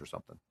Raiders or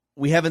something.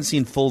 We haven't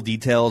seen full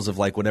details of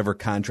like whatever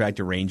contract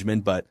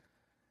arrangement, but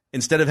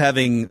instead of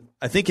having,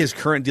 I think his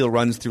current deal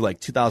runs through like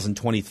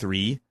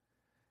 2023,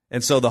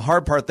 and so the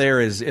hard part there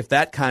is if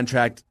that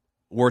contract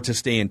were to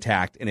stay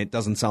intact, and it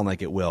doesn't sound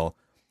like it will.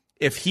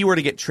 If he were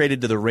to get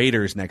traded to the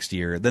Raiders next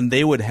year, then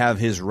they would have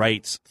his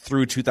rights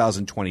through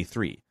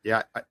 2023.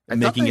 Yeah,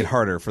 making it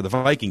harder for the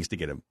Vikings to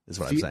get him, is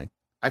what I'm saying.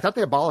 I thought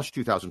they abolished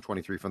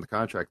 2023 from the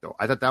contract, though.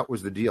 I thought that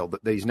was the deal, that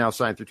he's now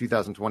signed through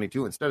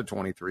 2022 instead of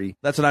 23.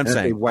 That's what I'm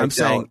saying. I'm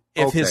saying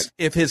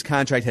if his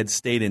contract had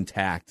stayed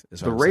intact,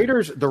 is what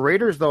the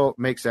Raiders, though,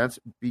 make sense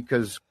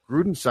because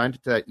Gruden signed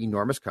to that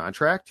enormous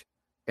contract,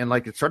 and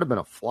like it's sort of been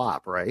a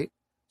flop, right?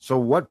 So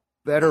what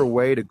better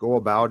way to go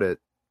about it?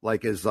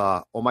 Like is,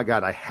 oh my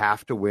God, I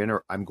have to win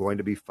or I'm going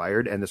to be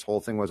fired, and this whole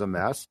thing was a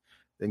mess,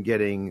 than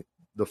getting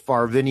the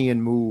Favreanian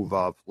move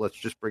of let's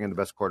just bring in the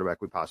best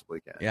quarterback we possibly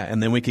can. Yeah,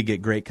 and then we could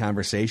get great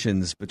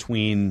conversations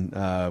between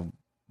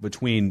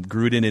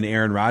Gruden and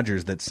Aaron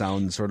Rodgers that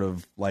sound sort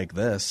of like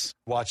this.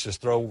 Watch this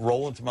throw,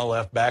 rolling to my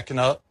left, backing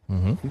up.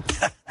 Mm-hmm.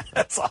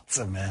 That's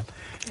awesome, man.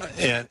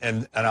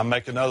 And I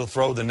make another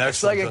throw. The next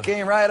it's like it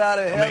came right out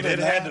of heaven. I mean,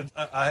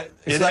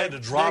 it had to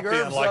drop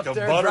in like a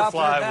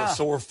butterfly with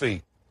sore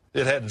feet.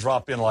 It had to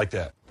drop in like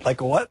that.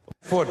 Like a what?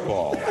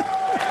 Football.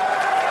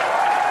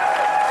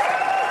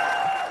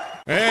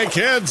 Hey,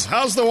 kids,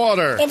 how's the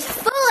water? It's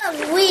full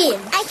of weeds.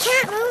 I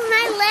can't move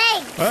my legs.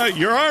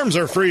 Your arms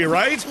are free,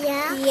 right?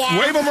 Yeah.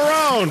 Wave them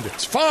around.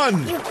 It's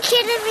fun. You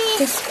kidding me?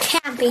 This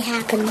can't be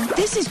happening.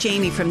 This is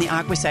Jamie from the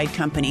Aquaside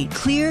Company.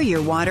 Clear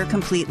your water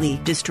completely.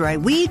 Destroy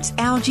weeds,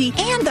 algae,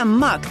 and the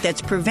muck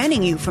that's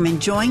preventing you from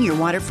enjoying your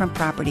waterfront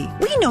property.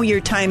 We know your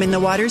time in the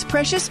water is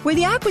precious. We're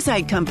the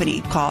Aquaside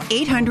Company. Call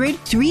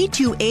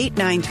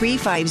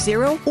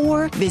 800-328-9350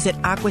 or visit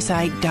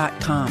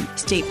aquaside.com.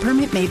 State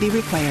permit may be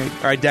required.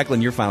 All right,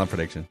 Declan, your final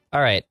prediction.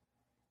 All right.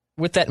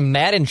 With that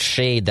Madden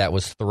shade that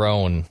was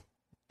thrown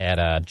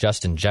at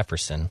Justin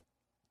Jefferson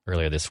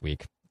earlier this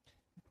week,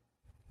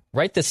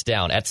 write this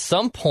down. At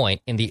some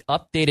point in the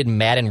updated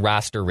Madden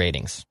roster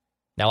ratings.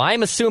 Now,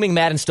 I'm assuming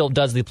Madden still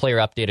does the player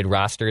updated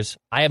rosters.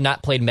 I have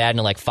not played Madden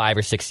in like 5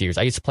 or 6 years.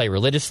 I used to play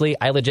religiously.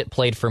 I legit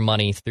played for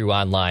money through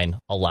online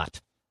a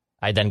lot.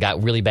 I then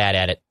got really bad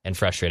at it and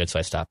frustrated, so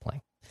I stopped playing.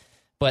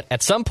 But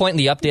at some point in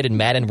the updated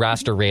Madden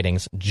roster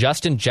ratings,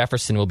 Justin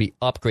Jefferson will be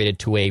upgraded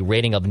to a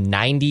rating of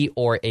 90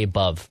 or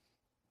above.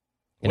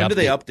 When do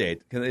they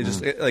update? Can they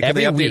just can they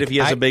update week. if he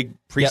has a big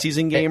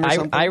preseason game or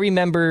something? I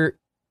remember,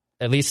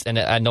 at least, and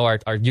I know our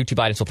YouTube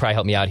audience will probably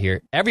help me out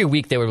here. Every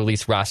week they would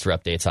release roster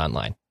updates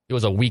online. It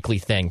was a weekly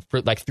thing.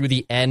 For like through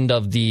the end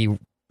of the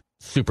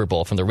Super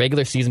Bowl, from the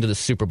regular season to the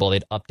Super Bowl,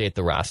 they'd update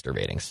the roster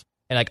ratings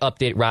and like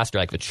update roster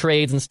like with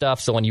trades and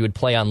stuff. So when you would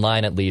play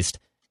online, at least,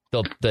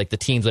 the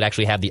teams would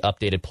actually have the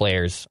updated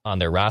players on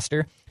their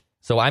roster.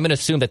 So I'm going to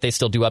assume that they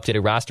still do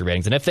updated roster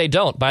ratings. And if they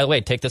don't, by the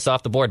way, take this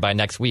off the board by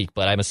next week,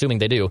 but I'm assuming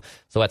they do.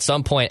 So at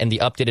some point in the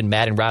updated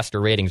Madden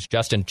roster ratings,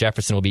 Justin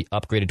Jefferson will be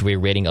upgraded to a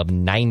rating of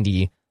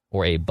 90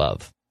 or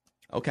above.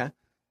 Okay. All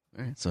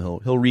right.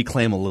 So he'll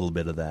reclaim a little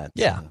bit of that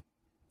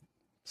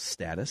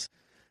status.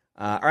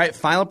 All right.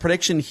 Final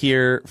prediction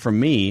here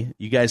from me.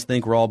 You guys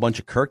think we're all a bunch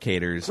of Kirk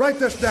haters. Write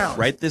this down.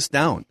 Write this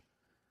down.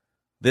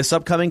 This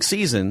upcoming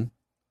season,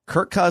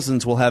 Kirk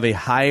Cousins will have a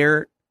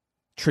higher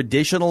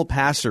traditional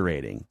passer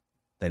rating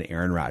than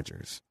Aaron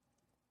Rodgers,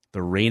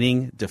 the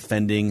reigning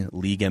defending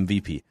league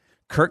MVP.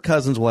 Kirk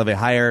Cousins will have a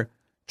higher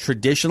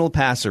traditional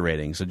passer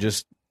rating, so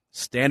just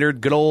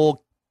standard good old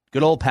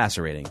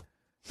passer rating,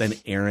 than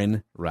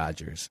Aaron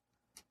Rodgers.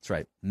 That's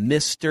right,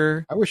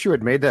 Mr. I wish you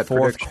had made that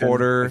fourth prediction.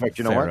 quarter In fact,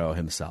 you know Pharaoh what?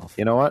 himself.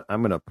 You know what?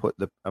 I'm gonna put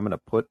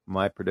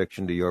my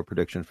prediction to your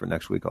prediction for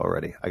next week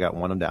already. I got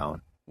one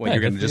down. What,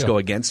 you're gonna just go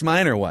against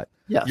mine or what?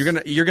 Yes.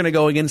 You're gonna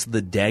go against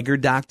the Dagger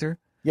Doctor?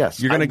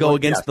 Yes. You're going to go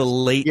against the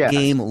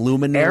late-game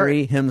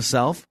luminary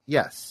himself?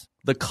 Yes.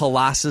 The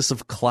Colossus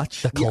of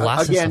Clutch? The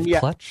Colossus of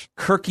Clutch?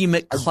 Kirky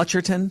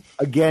McClutcherton?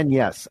 Again,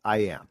 yes,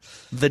 I am.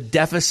 The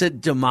Deficit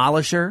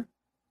Demolisher?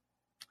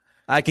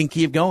 I can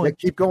keep going. Yeah,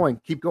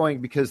 keep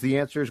going, because the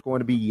answer is going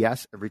to be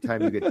yes every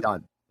time you get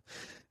done.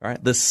 All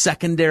right, the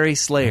secondary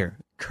slayer,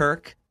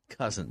 Kirk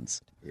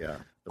Cousins. Yeah.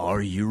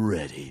 Are you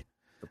ready?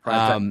 The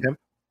primetime pimp?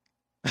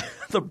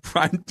 the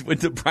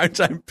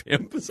primetime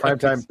pimp.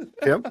 Primetime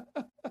pimp?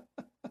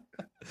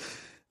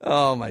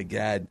 Oh, my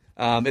God.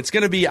 It's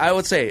going to be, I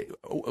would say,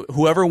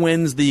 whoever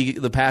wins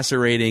the passer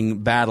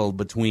rating battle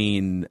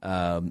between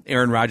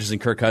Aaron Rodgers and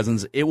Kirk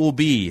Cousins, it will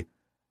be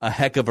a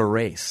heck of a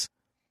race.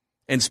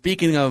 And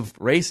speaking of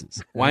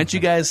races, why don't you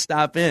guys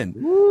stop in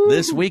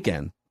this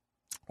weekend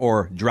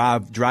or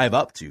drive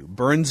up to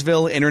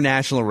Burnsville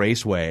International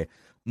Raceway?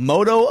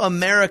 Moto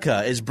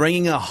America is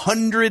bringing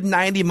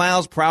 190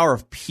 miles per hour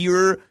of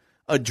pure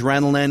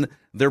adrenaline.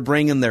 They're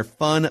bringing their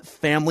fun,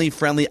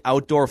 family-friendly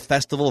outdoor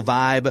festival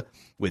vibe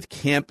with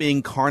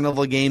camping,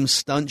 carnival games,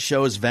 stunt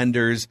shows,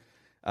 vendors.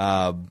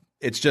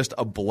 It's just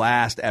a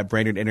blast at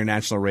Brainerd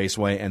International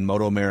Raceway, and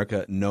Moto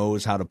America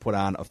knows how to put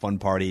on a fun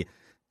party.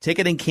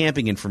 Ticket and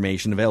camping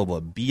information available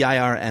at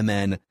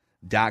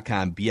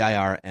BIRMN.com,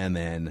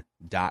 BIRMN.com.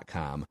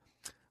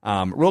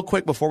 Real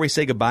quick before we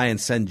say goodbye and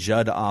send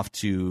Judd off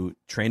to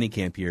training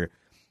camp here.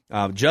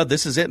 Judd,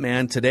 this is it,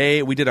 man.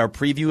 Today we did our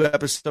preview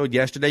episode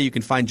yesterday. You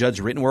can find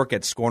Judd's written work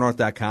at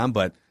scorenorth.com,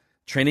 but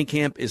training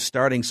camp is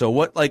starting. So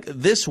what, like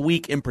this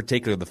week in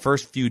particular, the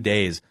first few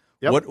days,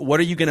 what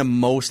are you going to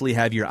mostly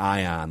have your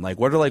eye on? Like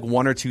what are like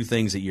one or two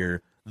things that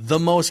you're the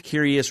most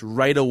curious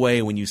right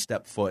away when you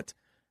step foot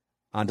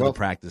onto the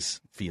practice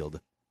field?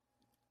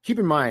 Keep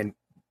in mind,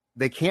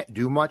 they can't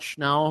do much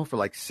now for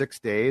like 6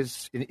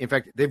 days. In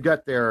fact, they've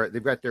got their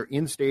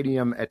in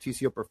stadium at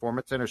TCO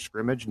Performance Center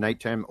scrimmage,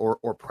 nighttime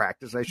or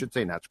practice, I should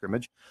say, not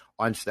scrimmage,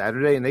 on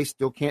Saturday, and they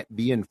still can't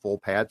be in full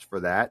pads for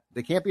that.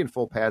 They can't be in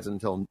full pads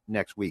until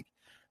next week.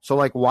 So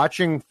like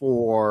watching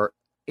for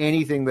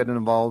anything that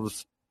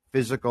involves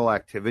physical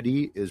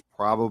activity is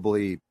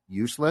probably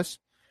useless.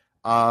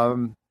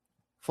 Full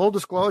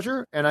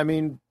disclosure, and I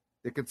mean,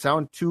 it could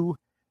sound too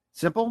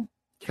simple.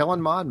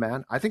 Kellen Mond,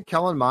 man. I think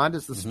Kellen Mond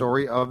is the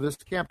story of this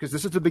camp, because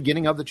this is the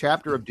beginning of the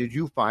chapter of did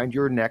you find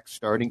your next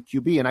starting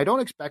QB? And I don't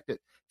expect it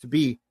to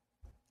be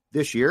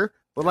this year,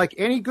 but like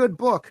any good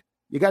book,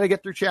 you got to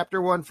get through chapter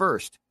 1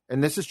 first.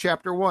 And this is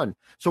chapter 1.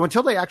 So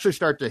until they actually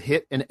start to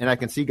hit, and I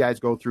can see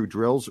guys go through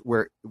drills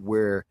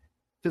where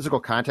physical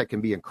contact can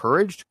be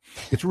encouraged,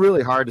 it's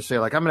really hard to say,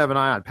 like, I'm going to have an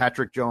eye on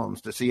Patrick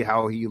Jones to see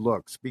how he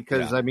looks,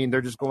 because, I mean,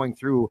 they're just going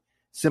through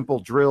simple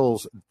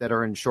drills that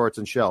are in shorts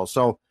and shells.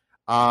 So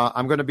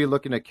I'm going to be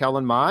looking at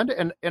Kellen Mond,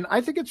 and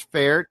I think it's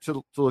fair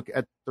to look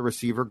at the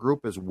receiver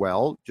group as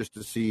well, just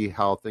to see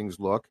how things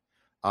look.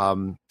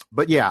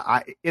 But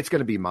yeah, it's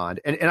going to be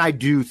Mond, and I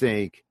do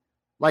think,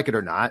 like it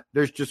or not,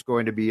 there's just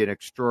going to be an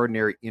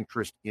extraordinary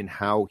interest in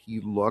how he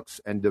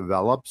looks and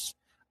develops,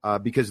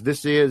 because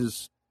this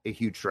is a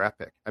huge draft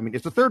pick. I mean,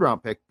 it's a 3rd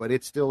round pick, but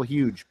it's still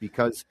huge,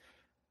 because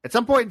at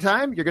some point in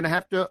time, you're going to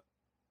have to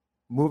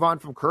move on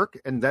from Kirk,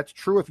 and that's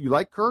true if you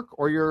like Kirk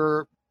or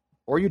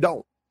you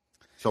don't.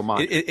 So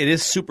it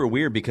is super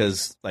weird,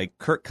 because like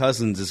Kirk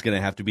Cousins is going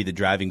to have to be the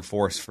driving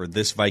force for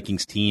this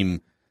Vikings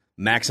team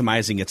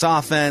maximizing its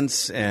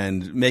offense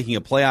and making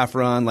a playoff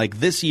run. Like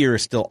this year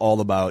is still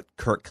all about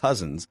Kirk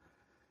Cousins,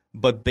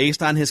 but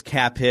based on his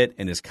cap hit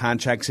and his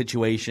contract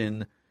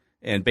situation,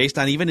 and based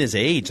on even his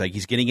age, like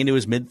he's getting into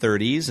his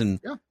mid-30s, and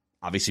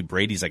obviously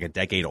Brady's like a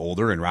decade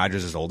older and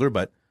Rodgers is older,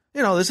 but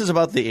you know, this is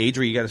about the age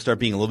where you got to start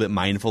being a little bit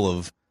mindful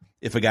of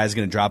if a guy's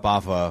going to drop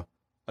off a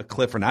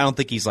cliff or not. I don't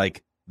think he's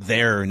like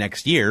there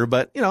next year,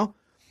 but you know,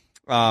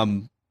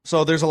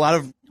 so there's a lot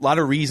of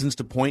reasons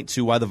to point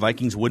to why the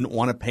Vikings wouldn't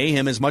want to pay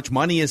him as much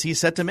money as he's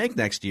set to make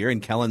next year,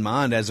 and Kellen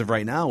Mond, as of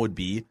right now, would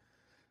be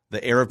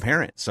the heir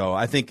apparent. So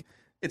I think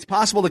it's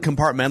possible to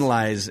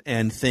compartmentalize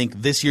and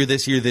think this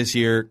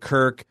year,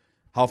 Kirk,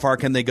 how far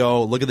can they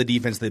go? Look at the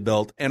defense they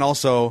built, and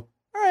also,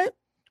 all right,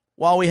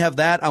 while we have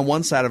that on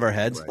one side of our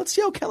heads, let's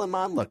see how Kellen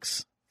Mond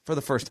looks for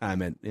the first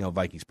time at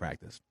Vikings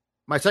practice.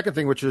 My second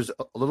thing, which is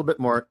a little bit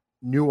more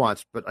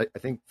nuanced, but I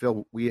think,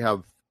 Phil, we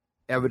have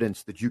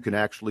evidence that you can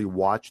actually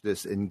watch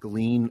this and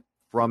glean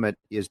from it,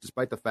 is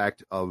despite the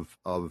fact of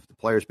the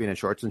players being in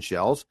shorts and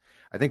shells,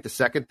 I think the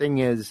second thing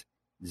is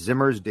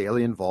Zimmer's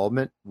daily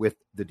involvement with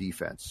the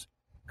defense,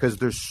 because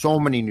there's so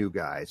many new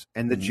guys,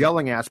 and the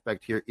gelling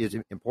aspect here is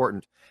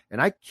important.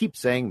 And I keep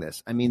saying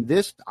this. I mean,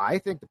 I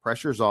think the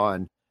pressure's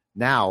on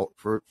now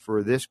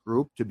for this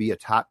group to be a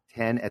top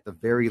 10 at the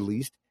very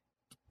least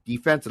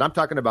defense, and I'm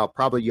talking about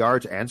probably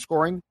yards and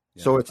scoring.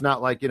 Yeah. So it's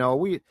not like,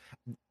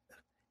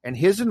 and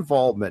his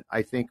involvement,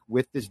 I think,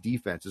 with this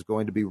defense is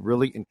going to be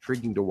really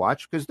intriguing to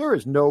watch, because there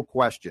is no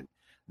question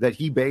that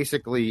he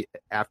basically,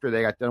 after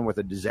they got done with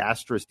a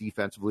disastrous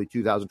defensively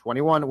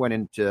 2021, went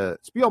into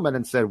Spielman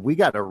and said, we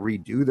got to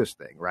redo this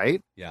thing,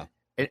 right? Yeah.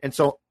 And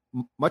so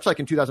much like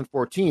in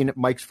 2014,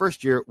 Mike's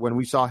first year, when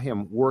we saw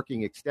him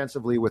working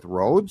extensively with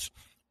Rhodes,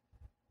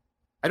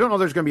 I don't know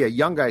there's going to be a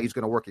young guy he's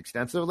going to work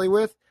extensively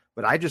with,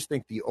 but I just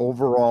think the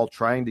overall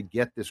trying to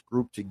get this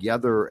group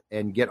together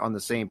and get on the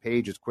same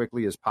page as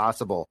quickly as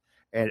possible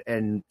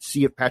and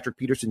see if Patrick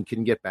Peterson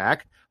can get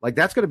back. Like,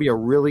 that's going to be a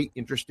really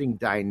interesting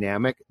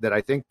dynamic that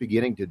I think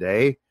beginning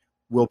today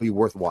will be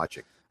worth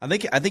watching. I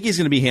think he's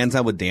going to be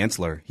hands-on with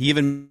Dantzler. He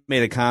even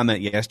made a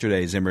comment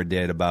yesterday, Zimmer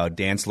did, about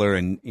Dantzler,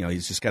 and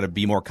he's just got to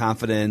be more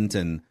confident,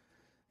 and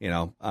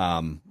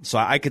so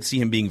I could see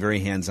him being very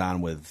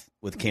hands-on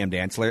with Cam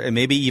Dantzler, and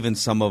maybe even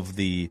some of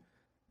the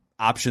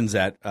options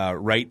at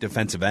right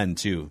defensive end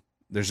too.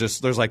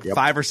 There's like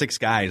 5 or 6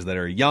 guys that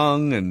are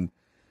young and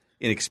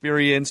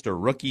inexperienced or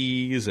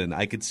rookies, and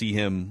I could see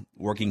him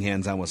working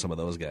hands-on with some of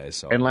those guys.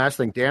 So. And last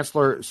thing,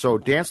 Dantzler. So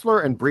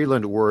Dantzler and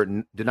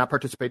Breland did not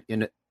participate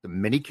in the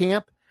mini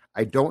camp.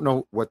 I don't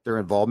know what their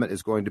involvement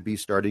is going to be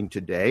starting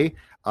today.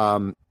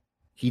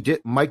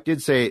 Mike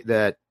did say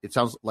that it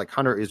sounds like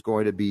Hunter is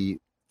going to be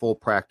full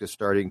practice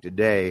starting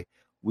today.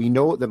 We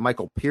know that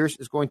Michael Pierce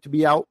is going to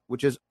be out,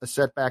 which is a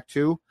setback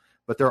too.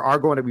 But there are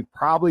going to be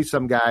probably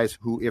some guys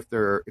who, if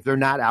they're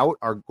not out,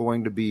 are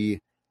going to be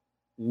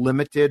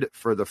limited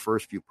for the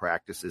first few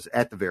practices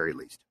at the very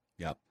least.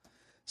 Yep.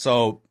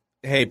 So,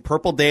 hey,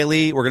 Purple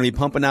Daily, we're going to be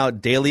pumping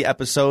out daily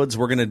episodes.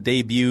 We're going to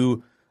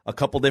debut a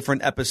couple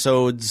different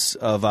episodes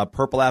of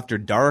Purple After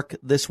Dark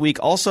this week.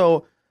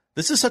 Also,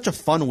 this is such a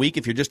fun week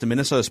if you're just a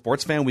Minnesota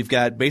sports fan. We've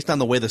got, based on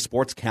the way the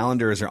sports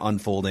calendars are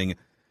unfolding,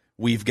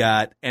 we've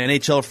got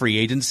NHL free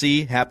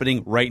agency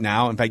happening right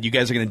now. In fact, you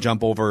guys are going to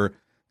jump over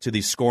to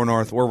the Score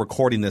North. We're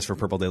recording this for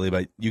Purple Daily,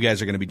 but you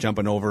guys are going to be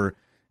jumping over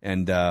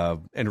and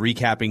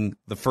recapping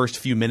the first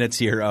few minutes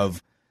here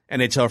of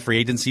NHL free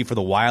agency for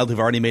the Wild, who've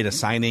already made a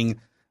signing,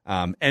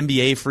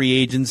 NBA free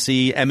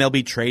agency,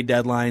 MLB trade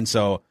deadline.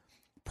 So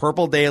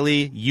Purple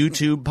Daily,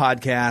 YouTube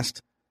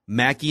podcast,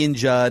 Mackie and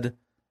Judd,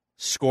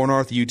 Score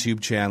North YouTube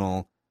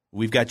channel.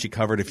 We've got you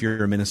covered if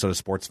you're a Minnesota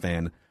sports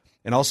fan.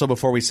 And also,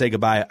 before we say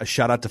goodbye, a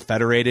shout out to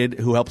Federated,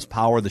 who helps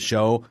power the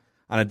show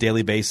on a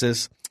daily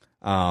basis,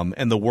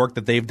 and the work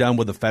that they've done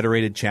with the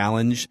Federated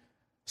Challenge,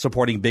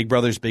 supporting Big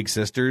Brothers Big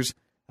Sisters.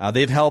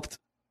 They've helped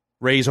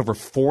raise over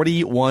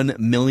 $41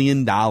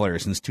 million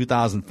since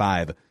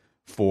 2005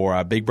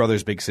 for Big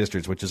Brothers Big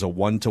Sisters, which is a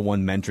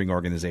one-to-one mentoring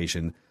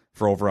organization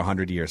for over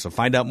 100 years. So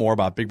find out more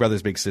about Big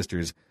Brothers Big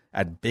Sisters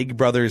at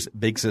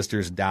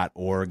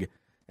bigbrothersbigsisters.org.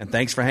 And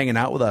thanks for hanging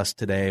out with us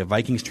today.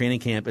 Vikings training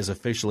camp is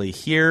officially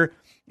here,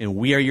 and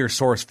we are your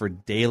source for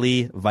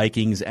daily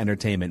Vikings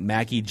entertainment.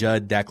 Mackie,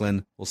 Judd,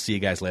 Declan, we'll see you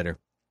guys later.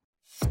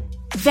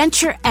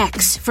 Venture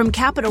X from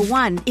Capital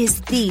One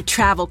is the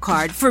travel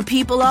card for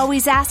people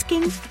always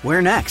asking,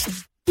 where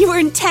next? You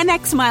earn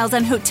 10x miles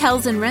on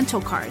hotels and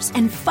rental cars,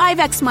 and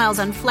 5x miles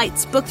on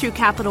flights booked through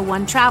Capital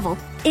One Travel,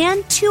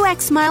 and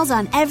 2x miles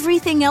on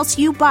everything else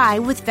you buy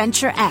with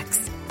Venture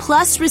X.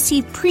 Plus,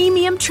 receive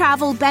premium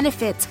travel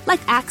benefits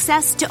like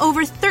access to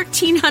over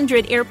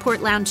 1,300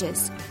 airport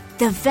lounges.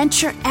 The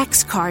Venture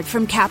X card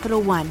from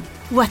Capital One.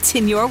 What's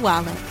in your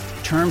wallet?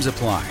 Terms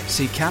apply.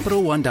 See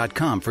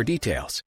CapitalOne.com for details.